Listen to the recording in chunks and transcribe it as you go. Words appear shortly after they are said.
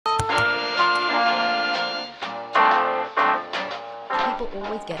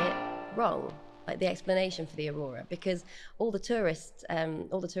always get it wrong, like the explanation for the aurora, because all the tourists,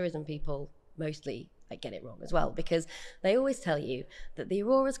 all the tourism people mostly get it wrong as well, because they always tell you that the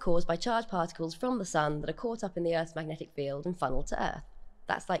aurora is caused by charged particles from the sun that are caught up in the Earth's magnetic field and funneled to Earth.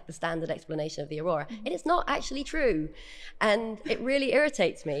 That's like the standard explanation of the aurora. And it's not actually true. And it really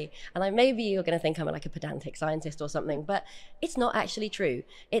irritates me. And maybe you're going to think I'm like a pedantic scientist or something, but it's not actually true.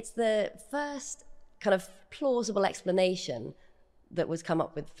 It's the first kind of plausible explanation that was come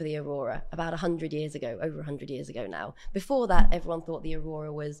up with for the aurora about 100 years ago, over 100 years ago now. Before that, everyone thought the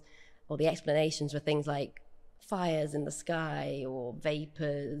aurora was, or the explanations were things like fires in the sky or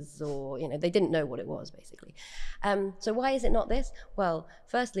vapors, or they didn't know what it was, basically. So why is it not this? Well,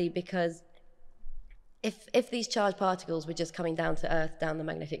 firstly, because if these charged particles were just coming down to Earth, down the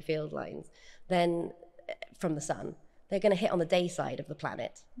magnetic field lines, then from the sun, they're going to hit on the day side of the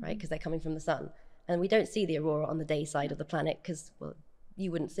planet, right? Because they're coming from the sun. And we don't see the aurora on the day side of the planet because, well,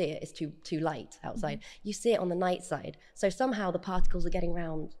 you wouldn't see it. It's too light outside. You see it on the night side. So somehow the particles are getting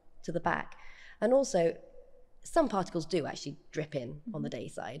round to the back. And also, some particles do actually drip in on the day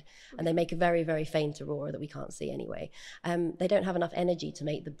side, and they make a very, very faint aurora that we can't see anyway. They don't have enough energy to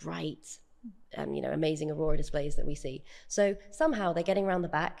make the bright, amazing aurora displays that we see. So somehow they're getting around the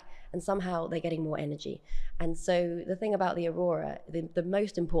back, and somehow they're getting more energy. And so the thing about the aurora, the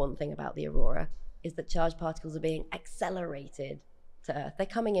most important thing about the aurora is that charged particles are being accelerated to Earth. They're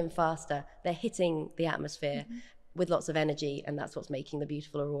coming in faster, they're hitting the atmosphere with lots of energy, and that's what's making the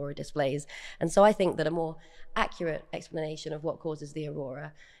beautiful aurora displays. And so I think that a more accurate explanation of what causes the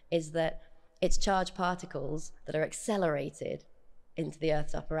aurora is that it's charged particles that are accelerated into the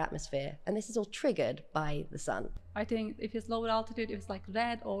Earth's upper atmosphere, and this is all triggered by the sun. I think if it's lower altitude, if it's like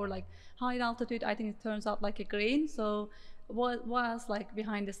red, or like high altitude, I think it turns out like a green. So what was like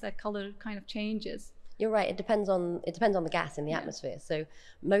behind this color kind of changes? You're right. It depends on the gas in the atmosphere. So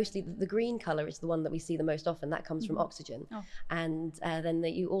mostly the green color is the one that we see the most often. That comes from oxygen, and then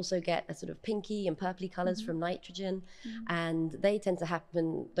you also get a sort of pinky and purpley colors from nitrogen, and they tend to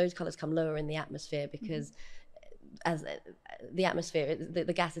happen. Those colors come lower in the atmosphere because as the atmosphere,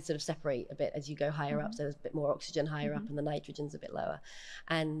 the gases sort of separate a bit as you go higher up. So there's a bit more oxygen higher up, and the nitrogen's a bit lower.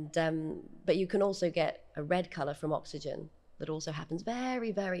 And but you can also get a red color from oxygen that also happens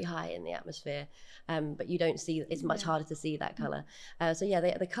very, very high in the atmosphere, but you don't see, it's much harder to see that color. So yeah,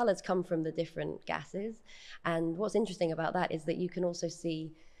 the colors come from the different gases. And what's interesting about that is that you can also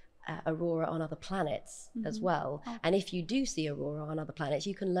see aurora on other planets as well. And if you do see aurora on other planets,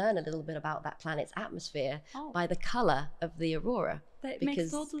 you can learn a little bit about that planet's atmosphere by the color of the aurora. That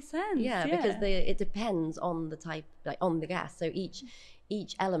makes total sense. Yeah, because it depends on the type, like on the gas. So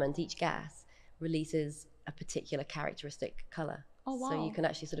each element, each gas releases a particular characteristic color. So you can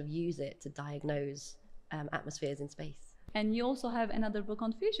actually sort of use it to diagnose atmospheres in space. And you also have another book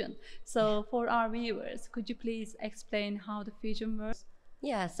on fusion. So for our viewers, could you please explain how the fusion works?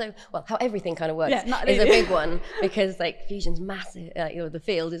 Yeah, so, well, how everything kind of works is a big one, because like fusion's massive, the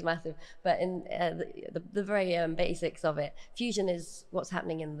field is massive, but in the very basics of it, fusion is what's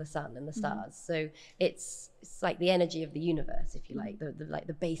happening in the sun and the stars. So it's like the energy of the universe, if you like,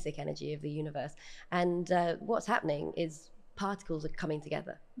 the basic energy of the universe. And what's happening is particles are coming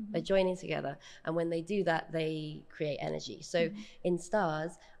together, they're joining together, and when they do that, they create energy. So in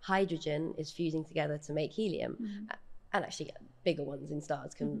stars, hydrogen is fusing together to make helium. And actually bigger ones in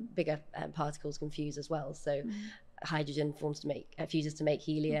stars bigger particles can fuse as well. So hydrogen fuses to make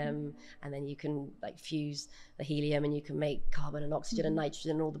helium, and then you can like fuse the helium and you can make carbon and oxygen and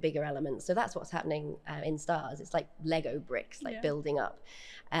nitrogen and all the bigger elements. So that's what's happening in stars. It's like Lego bricks, like building up.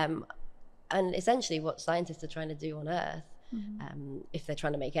 And essentially what scientists are trying to do on Earth, if they're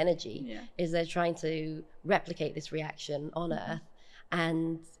trying to make energy, is they're trying to replicate this reaction on Earth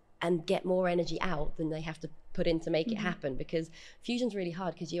and get more energy out than they have to put in to make it happen, because fusion's really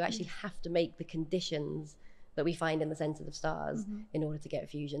hard, because you actually have to make the conditions that we find in the centers of stars in order to get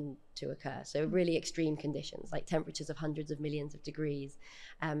fusion to occur. So really extreme conditions, like temperatures of hundreds of millions of degrees,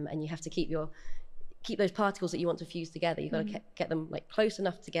 and you have to keep those particles that you want to fuse together. You've got to get them like close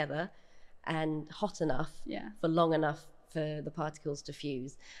enough together and hot enough for long enough for the particles to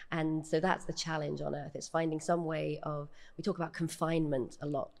fuse. And so that's the challenge on Earth. It's finding some way of, we talk about confinement a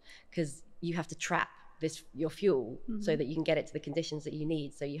lot, because you have to trap your fuel so that you can get it to the conditions that you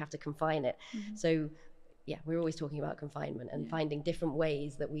need. So you have to confine it. So yeah, we're always talking about confinement and finding different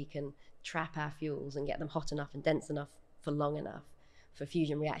ways that we can trap our fuels and get them hot enough and dense enough for long enough for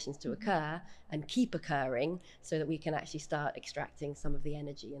fusion reactions to occur and keep occurring, so that we can actually start extracting some of the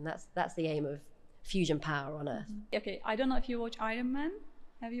energy. And that's the aim of fusion power on Earth. Okay, I don't know if you watch Iron Man.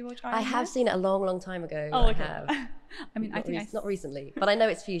 Have you watched Iron I Man? have seen it a long, long time ago. Oh, okay. I have. I mean, I think Not recently, but I know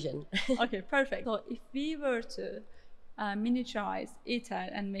it's fusion. Okay, perfect. So if we were to miniaturize ITER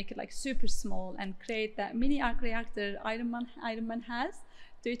and make it like super small and create that mini arc reactor Iron Man has,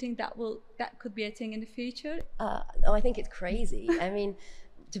 do you think that could be a thing in the future? I think it's crazy. I mean,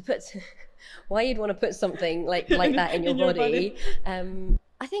 why you'd want to put something like that in your body.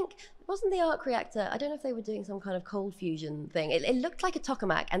 I think, wasn't the arc reactor, I don't know if they were doing some kind of cold fusion thing. It looked like a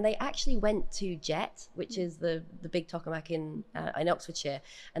tokamak, and they actually went to JET, which is the big tokamak in Oxfordshire.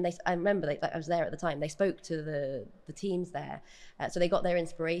 And I remember I was there at the time. They spoke to the teams there, so they got their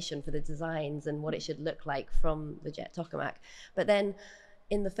inspiration for the designs and what it should look like from the JET tokamak. But then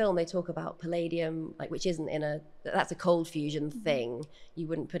in the film, they talk about palladium, which isn't that's a cold fusion thing. You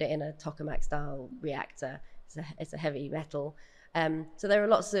wouldn't put it in a tokamak style reactor. It's a heavy metal. So there are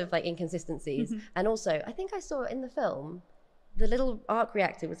lots of inconsistencies. And also, I think I saw in the film, the little arc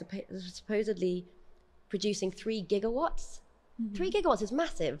reactor was supposedly producing 3 gigawatts. 3 gigawatts is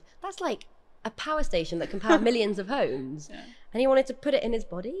massive. That's like a power station that can power millions of homes. Yeah. And he wanted to put it in his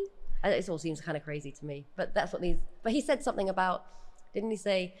body. It all seems kind of crazy to me. But that's what but he said something about, didn't he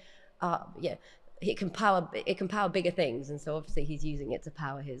say, it can power bigger things. And so obviously he's using it to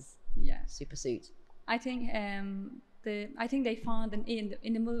power his super suit. I think I think they found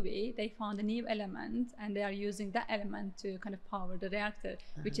in the movie they found a new element, and they are using that element to kind of power the reactor,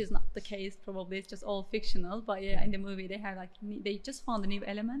 which is not the case. Probably it's just all fictional. But in the movie they have they just found a new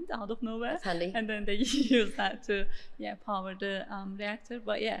element out of nowhere. That's handy. And then they use that to power the reactor.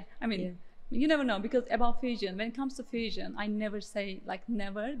 But I mean, you never know, because about fusion, when it comes to fusion, I never say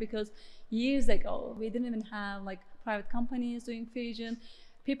never, because years ago we didn't even have private companies doing fusion.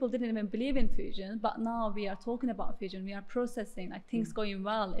 People didn't even believe in fusion, but now we are talking about fusion. We are processing things going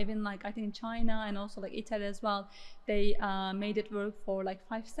well. Even I think in China and also Italy as well, they made it work for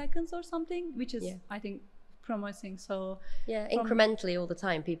 5 seconds or something, which is I think promising. So incrementally all the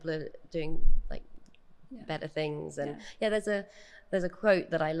time, people are doing better things. And there's a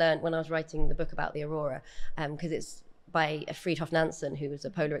quote that I learned when I was writing the book about the Aurora, because it's by Fridtjof Nansen, who was a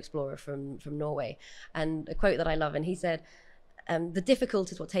polar explorer from Norway, and a quote that I love, and he said, the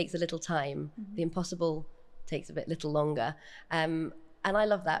difficult is what takes a little time. The impossible takes a little longer. And I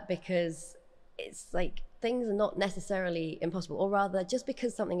love that, because it's things are not necessarily impossible, or rather, just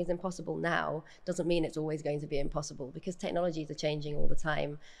because something is impossible now doesn't mean it's always going to be impossible, because technologies are changing all the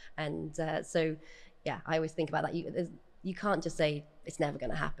time. And so I always think about that. You can't just say it's never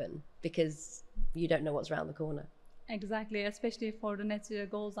going to happen, because you don't know what's around the corner. Exactly, especially for the net zero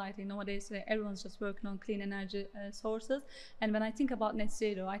goals. I think nowadays everyone's just working on clean energy sources. And when I think about net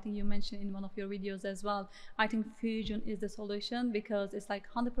zero, I think you mentioned in one of your videos as well, I think fusion is the solution, because it's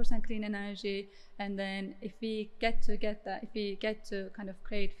 100% clean energy. And then if we get to kind of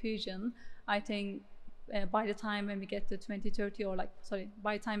create fusion, I think by the time when we get to 2030, or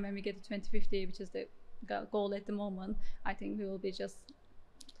by the time when we get to 2050, which is the goal at the moment, I think we will be just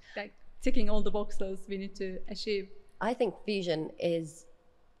ticking all the boxes we need to achieve. I think fusion is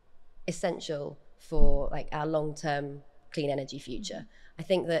essential for our long-term clean energy future. I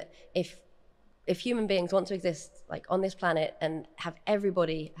think that if human beings want to exist on this planet and have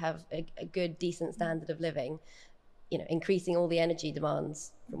everybody have a good, decent standard of living, increasing all the energy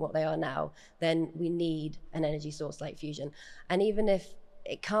demands from what they are now, then we need an energy source like fusion. And even if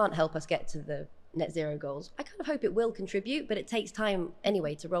it can't help us get to the net zero goals, I kind of hope it will contribute, but it takes time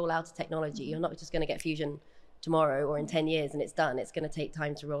anyway to roll out a technology. You're not just going to get fusion tomorrow or in 10 years and it's done. It's going to take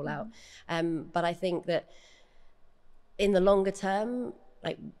time to roll out. But I think that in the longer term,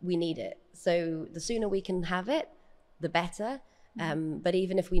 we need it. So the sooner we can have it, the better. But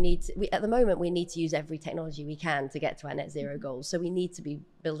even if at the moment, we need to use every technology we can to get to our net zero goals. So we need to be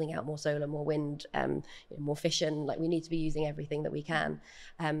building out more solar, more wind, more fission. We need to be using everything that we can.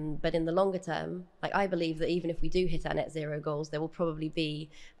 But in the longer term, I believe that even if we do hit our net zero goals, there will probably be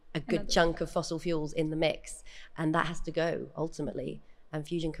a good chunk of fossil fuels in the mix, and that has to go ultimately. And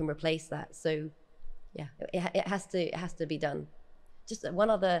fusion can replace that. So it has to be done. Just one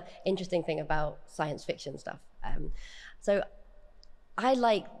other interesting thing about science fiction stuff. So I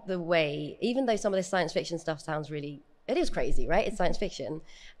like the way, even though some of this science fiction stuff sounds it is crazy, right? It's science fiction.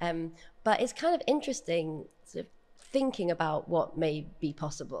 But it's kind of interesting sort of thinking about what may be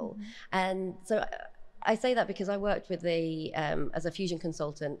possible. And so I say that because I worked with as a fusion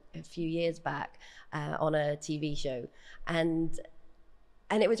consultant a few years back on a TV show. And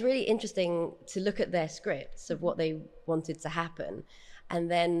it was really interesting to look at their scripts of what they wanted to happen. And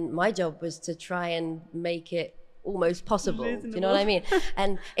then my job was to try and make it almost possible. Do you know what I mean?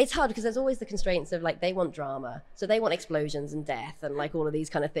 And it's hard because there's always the constraints of like, they want drama, so they want explosions and death and like all of these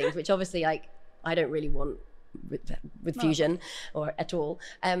kind of things, which obviously like I don't really want with fusion or at all.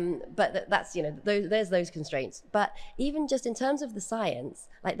 But that's, you know, there's those constraints. But even just in terms of the science,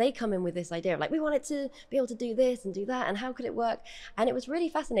 like they come in with this idea of like, we want it to be able to do this and do that, and how could it work? And it was really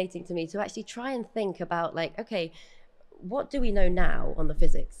fascinating to me to actually try and think about like, okay, what do we know now on the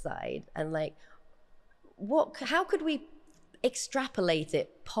physics side, and like how could we extrapolate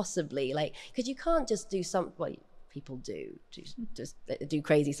it possibly, like, because you can't just do well, people just do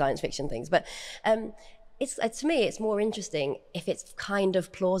crazy science fiction things, but to me, it's more interesting if it's kind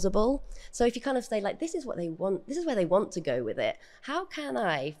of plausible. So if you kind of say like, this is what they want, this is where they want to go with it, how can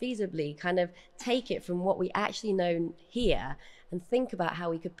I feasibly kind of take it from what we actually know here and think about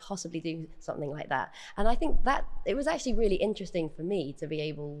how we could possibly do something like that? And I think that it was actually really interesting for me to be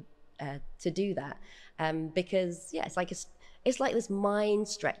able to do that, because yeah, it's like this mind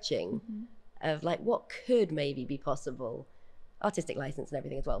stretching of like what could maybe be possible. Artistic license and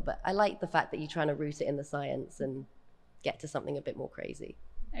everything as well, but I like the fact that you're trying to root it in the science and get to something a bit more crazy.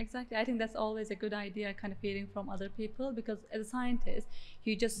 Exactly. I think that's always a good idea, kind of hearing from other people, because as a scientist,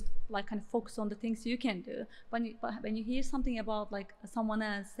 you just like kind of focus on the things you can do. But when you hear something about like someone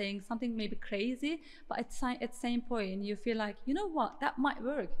else saying something maybe crazy, but at the same point, you feel like, you know what, that might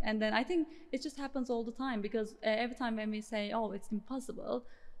work. And then I think it just happens all the time, because every time when we say, oh, it's impossible,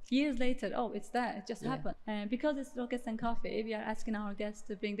 years later, oh, it's there, it just happened. Because it's Rockets and Coffee, we are asking our guests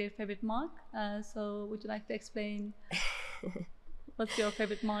to bring their favorite mug. So would you like to explain what's your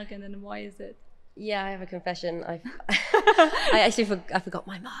favorite mug and then why is it? Yeah, I have a confession. I forgot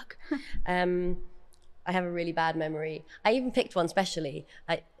my mug. I have a really bad memory. I even picked one specially.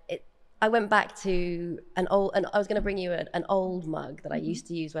 I went back to and I was going to bring you an old mug that I used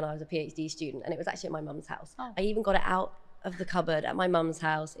to use when I was a PhD student, and it was actually at my mum's house. I even got it out of the cupboard at my mum's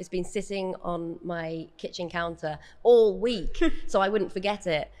house. It's been sitting on my kitchen counter all week, so I wouldn't forget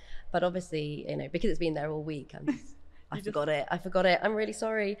it. But obviously, you know, because it's been there all week, I forgot it. I'm really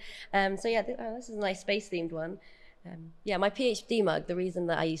sorry. So yeah, this is a nice space-themed one. Yeah, my PhD mug, the reason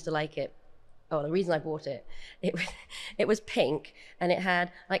that I used to like it, the reason I bought it, it was pink, and it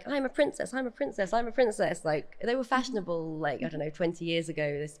had like, I'm a princess, I'm a princess, I'm a princess. Like, they were fashionable, like, I don't know, 20 years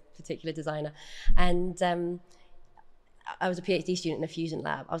ago, this particular designer. And I was a PhD student in a fusion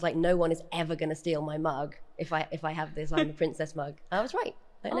lab. I was like, no one is ever going to steal my mug if I have this I'm a princess mug. And I was right.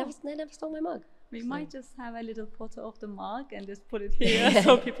 They never stole my mug. We might just have a little photo of the mug and just put it here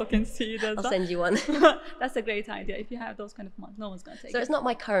so people can see it. I'll send you one. That's a great idea. If you have those kind of mugs, no one's going to take it. So it's not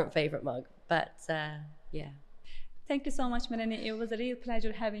my current favorite mug, but yeah. Thank you so much, Melanie. It was a real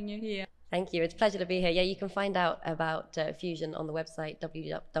pleasure having you here. Thank you. It's a pleasure to be here. Yeah, you can find out about fusion on the website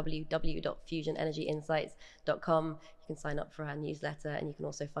www.fusionenergyinsights.com. You can sign up for our newsletter, and you can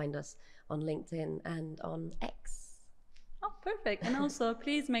also find us on LinkedIn and on X. Oh, perfect. And also,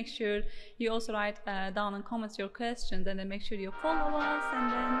 please make sure you also write down in comments your questions, and then make sure you follow us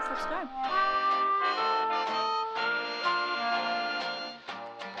and then subscribe.